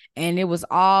more. And it was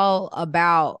all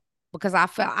about, because I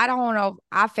don't know,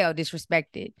 I felt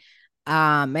disrespected.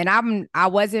 And I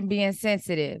wasn't being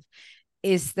sensitive.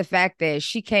 It's the fact that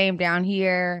she came down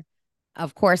here.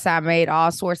 Of course, I made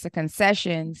all sorts of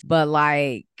concessions, but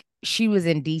like she was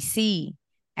in DC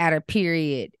at a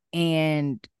period,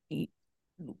 and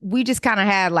we just kind of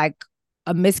had like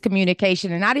a miscommunication,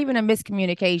 and not even a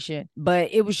miscommunication, but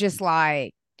it was just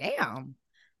like, damn,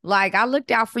 like I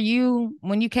looked out for you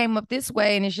when you came up this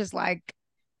way. And it's just like,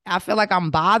 I feel like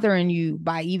I'm bothering you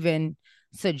by even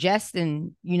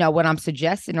suggesting, what I'm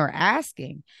suggesting or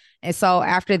asking. And so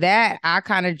after that, I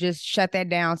kind of just shut that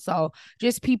down. So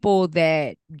just people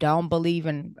that don't believe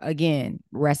in, again,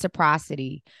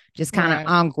 reciprocity, just kind of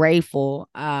Right. ungrateful.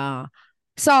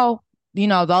 So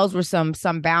those were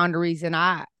some boundaries. And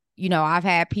I've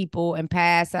had people in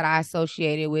past that I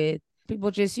associated with,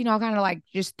 people just, kind of like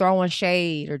just throwing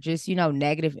shade, or just,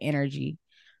 negative energy.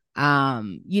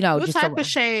 What Just type of a,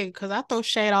 shade? Because I throw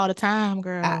shade all the time, I,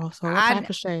 girl. So what I type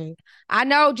of shade? I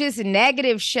know, just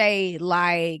negative shade.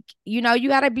 Like, you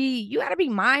gotta be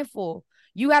mindful.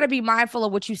 You gotta be mindful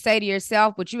of what you say to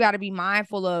yourself, but you gotta be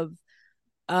mindful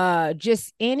of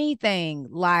just anything,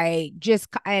 like just,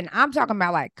 and I'm talking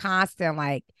about like constant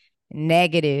like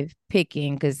negative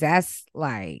picking, because that's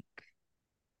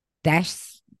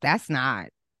not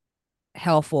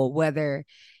helpful. Whether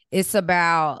it's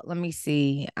about, let me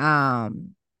see,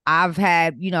 I've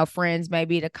had, friends,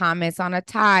 maybe the comments on a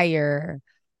tire,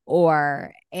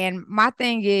 and my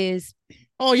thing is,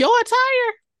 Oh, your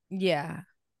attire? yeah,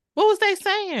 What was they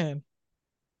saying?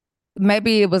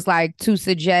 maybe it was like too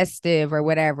suggestive or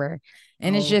whatever.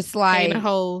 And it's Oh, just painting like,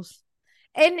 hoes.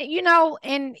 and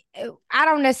I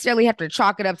don't necessarily have to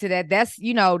chalk it up to that.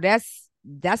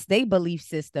 That's their belief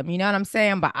system. You know what I'm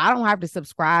saying? But I don't have to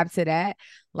subscribe to that.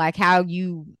 Like how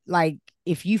you like,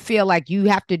 if you feel like you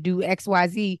have to do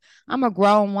XYZ, I'm a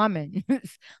grown woman. Right.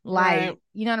 Like,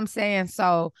 you know what I'm saying?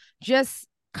 So just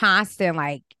constant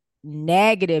like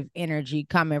negative energy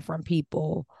coming from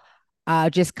people,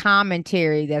 just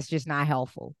commentary that's just not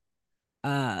helpful.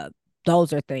 uh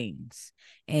those are things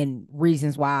and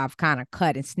reasons why I've kind of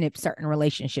cut and snipped certain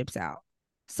relationships out.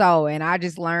 So, and I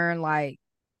just learned like,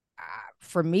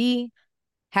 for me,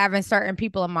 having certain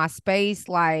people in my space,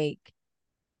 like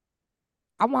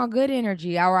I want good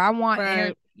energy or I want energy.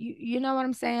 Right. You know what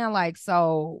I'm saying? Like,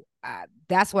 so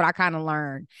that's what I kind of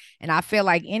learned. And I feel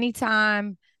like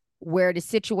anytime where the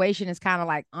situation is kind of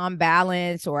like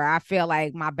unbalanced or I feel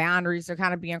like my boundaries are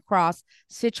kind of being crossed,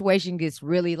 situation gets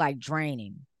really like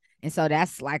draining. And so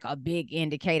that's like a big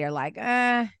indicator, like,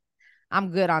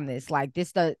 I'm good on this. Like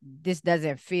this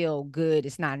doesn't feel good.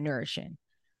 It's not nourishing.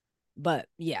 But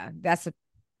yeah,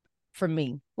 for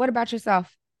me. What about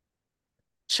yourself?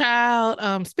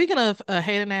 Child, speaking of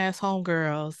hating ass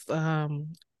homegirls,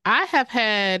 I have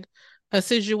had a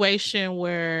situation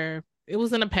where it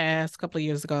was in the past, a couple of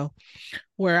years ago,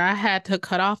 where I had to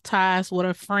cut off ties with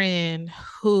a friend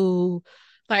who,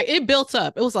 like, it built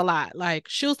up. It was a lot. Like,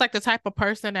 she was like the type of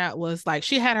person that was like,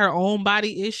 she had her own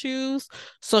body issues.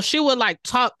 So she would like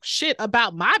talk shit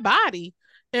about my body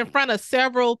in front of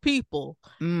several people.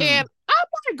 Mm, And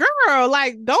I'm like, girl,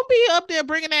 like, don't be up there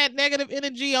bringing that negative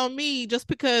energy on me just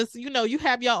because, you know, you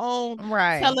have your own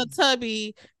right.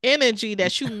 Teletubby energy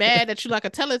that you mad that you like a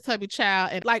Teletubby child.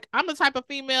 And like, I'm the type of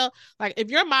female, like, if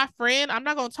you're my friend, I'm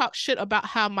not going to talk shit about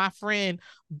how my friend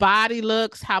body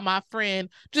looks, how my friend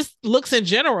just looks in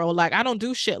general. Like, I don't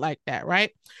do shit like that.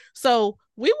 Right. So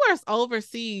we were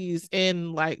overseas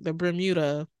in like the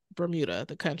Bermuda,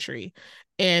 the country.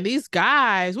 And these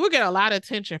guys, we're getting a lot of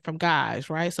attention from guys,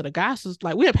 right? So the guys was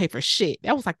like, we didn't pay for shit.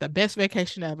 That was like the best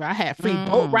vacation ever. I had free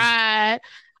boat Mm, ride.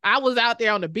 I was out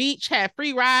there on the beach, had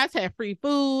free rides, had free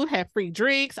food, had free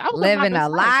drinks. I was living my living a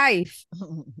best life.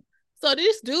 life. So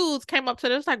these dudes came up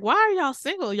to us like, why are y'all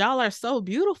single? Y'all are so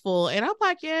beautiful. And I'm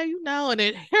like, yeah, you know, and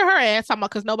then hear her ass talking about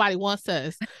because nobody wants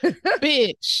us.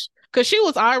 Bitch. Cause she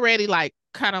was already like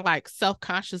kind of like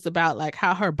self-conscious about like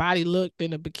how her body looked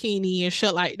in a bikini and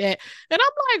shit like that. And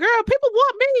I'm like, girl, people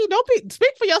want me. Don't be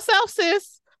speak for yourself,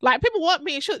 sis. Like people want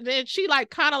me. Then she like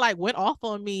kind of like went off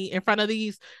on me in front of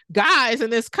these guys in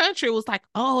this country. It was like,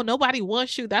 oh, nobody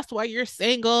wants you. That's why you're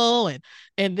single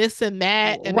and this and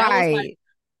that. And that was like, Right.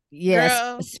 Yes.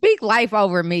 girl, Speak life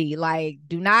over me. Like,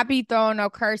 do not be throwing no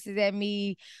curses at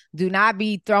me. Do not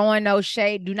be throwing no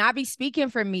shade. Do not be speaking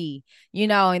for me.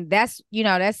 And that's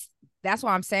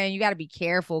why I'm saying you got to be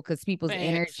careful because people's facts.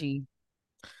 energy.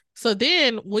 So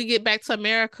then we get back to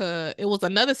America. It was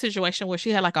another situation where she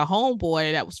had like a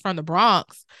homeboy that was from the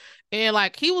Bronx. And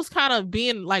like he was kind of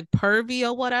being like pervy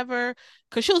or whatever.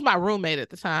 Cause she was my roommate at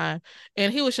the time.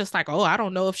 And he was just like, oh, I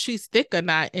don't know if she's thick or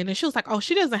not. And then she was like, oh,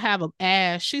 she doesn't have an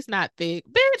ass. She's not thick.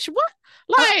 Bitch, what?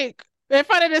 Uh, Like in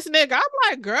front of this nigga. I'm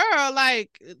like, girl,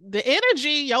 like the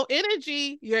energy, your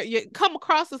energy, you come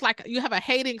across as like you have a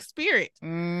hating spirit.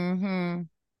 mm-hmm.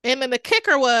 And then the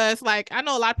kicker was like, I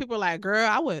know a lot of people are like, girl,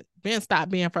 I would then stop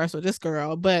being first with this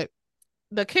girl. But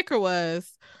the kicker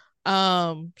was,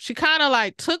 she kind of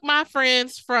like took my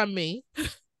friends from me,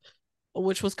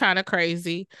 which was kind of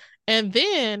crazy. And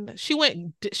then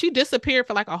she disappeared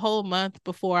for like a whole month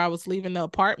before I was leaving the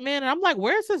apartment. And I'm like,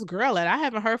 where's this girl at? I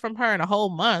haven't heard from her in a whole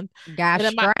month. Got And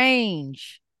then my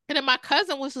strange. and then my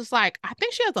cousin was just like, I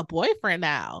think she has a boyfriend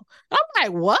now. I'm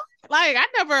like, what? Like, I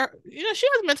never, she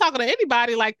hasn't been talking to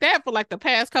anybody like that for like the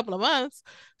past couple of months.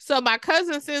 So my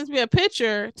cousin sends me a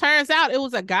picture. Turns out it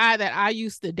was a guy that I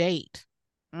used to date.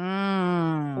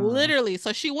 Mm. Literally.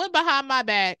 So she went behind my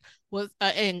back was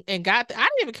and got I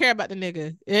didn't even care about the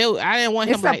nigga. I didn't want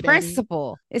him It's a like that.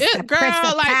 principle. It's the It girl, like,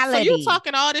 so you principality.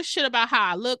 talking all this shit about how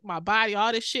I look, my body,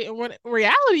 all this shit. And when in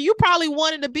reality, you probably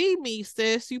wanted to be me,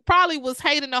 sis. You probably was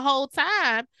hating the whole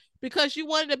time because you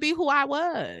wanted to be who I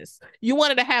was. You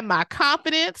wanted to have my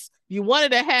confidence. You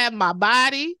wanted to have my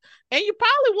body. And you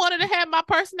probably wanted to have my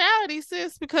personality,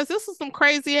 sis, because this is some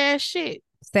crazy ass shit.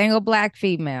 Single black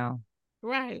female.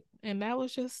 Right. And that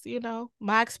was just,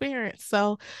 my experience.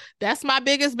 So that's my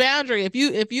biggest boundary.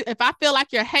 If I feel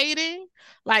like you're hating,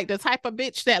 like the type of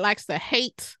bitch that likes to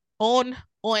hate on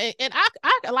and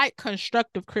I like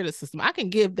constructive criticism. I can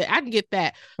give that, I can get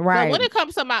that. But Right. when it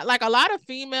comes to my like a lot of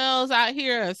females out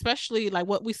here, especially like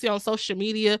what we see on social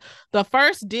media, the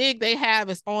first dig they have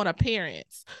is on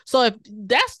appearance. So if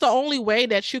that's the only way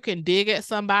that you can dig at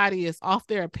somebody is off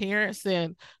their appearance,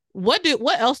 then what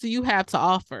else do you have to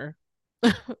offer?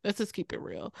 Let's just keep it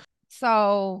real.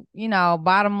 So,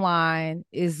 bottom line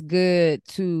is good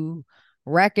to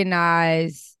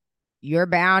recognize your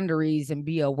boundaries and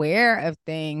be aware of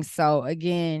things. So,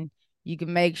 again, you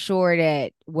can make sure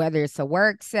that whether it's a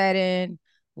work setting,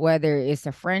 whether it's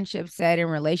a friendship setting,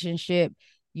 relationship,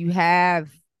 you have,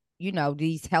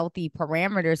 these healthy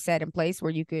parameters set in place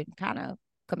where you could kind of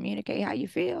communicate how you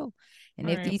feel. And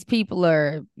if Right. these people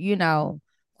are,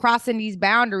 crossing these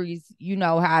boundaries, you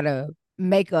know how to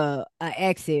make a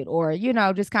exit, or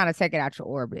just kind of take it out your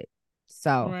orbit.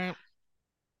 So Right.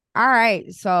 all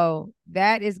right, so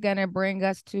that is gonna bring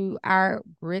us to our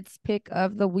grits pick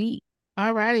of the week.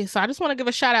 All righty. So I just want to give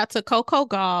a shout out to Coco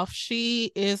Golf.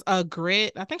 She is a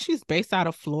grit. I think she's based out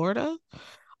of Florida.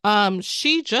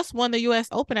 She just won the US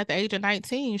Open at the age of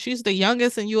 19. She's the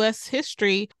youngest in US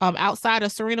history outside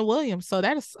of Serena Williams. So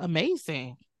that is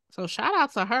amazing. So shout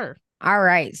out to her. All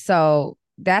right, so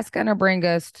that's gonna bring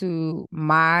us to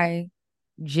my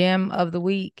gem of the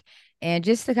week. And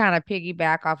just to kind of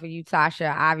piggyback off of you,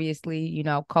 Tasha, obviously,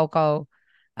 Coco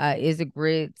is a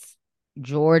grits,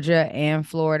 Georgia and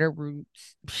Florida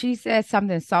roots. She said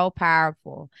something so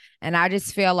powerful. And I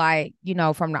just feel like,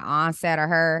 from the onset of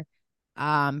her,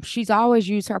 she's always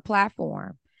used her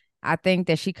platform. I think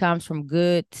that she comes from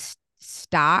good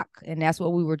stock, and that's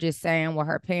what we were just saying with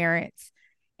her parents.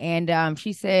 And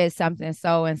she said something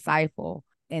so insightful.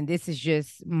 And this is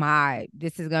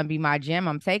gonna be my gem.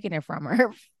 I'm taking it from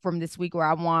her from this week, where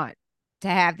I want to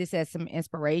have this as some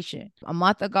inspiration. A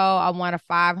month ago, I won a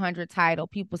 500 title.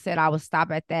 People said I would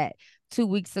stop at that. 2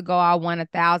 weeks ago, I won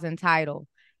 1,000 title,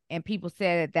 and people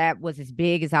said that was as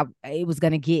big as it was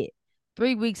gonna get.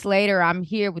 3 weeks later, I'm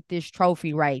here with this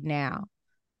trophy right now.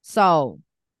 So,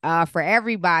 for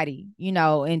everybody,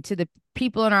 and to the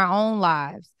people in our own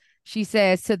lives, she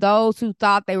says, to those who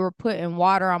thought they were putting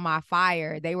water on my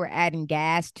fire, they were adding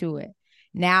gas to it.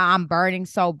 Now I'm burning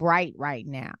so bright right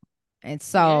now. And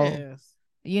so, Yes.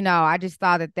 I just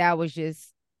thought that was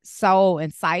just so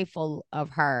insightful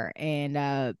of her. And,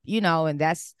 and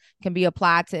that's can be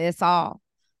applied to us all,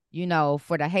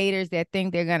 for the haters that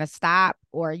think they're going to stop,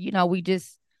 or, we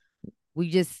just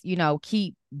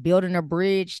keep building a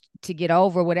bridge to get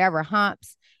over whatever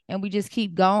humps, and we just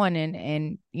keep going,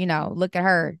 and look at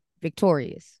her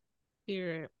victorious.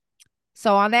 Hear it.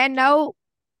 So on that note,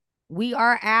 we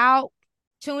are out.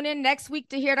 Tune in next week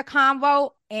to hear the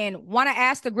convo, and want to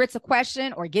ask the grits a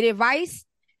question or get advice?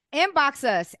 Inbox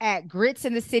us at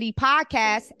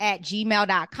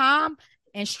gritsinthecitypodcast@gmail.com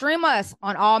and stream us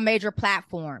on all major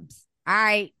platforms. All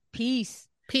right, peace.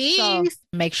 Peace. So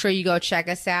make sure you go check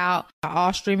us out on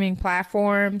all streaming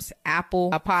platforms: Apple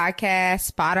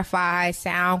Podcasts, Spotify,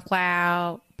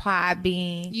 SoundCloud,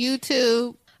 Podbean,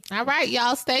 YouTube. All right,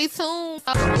 y'all, stay tuned.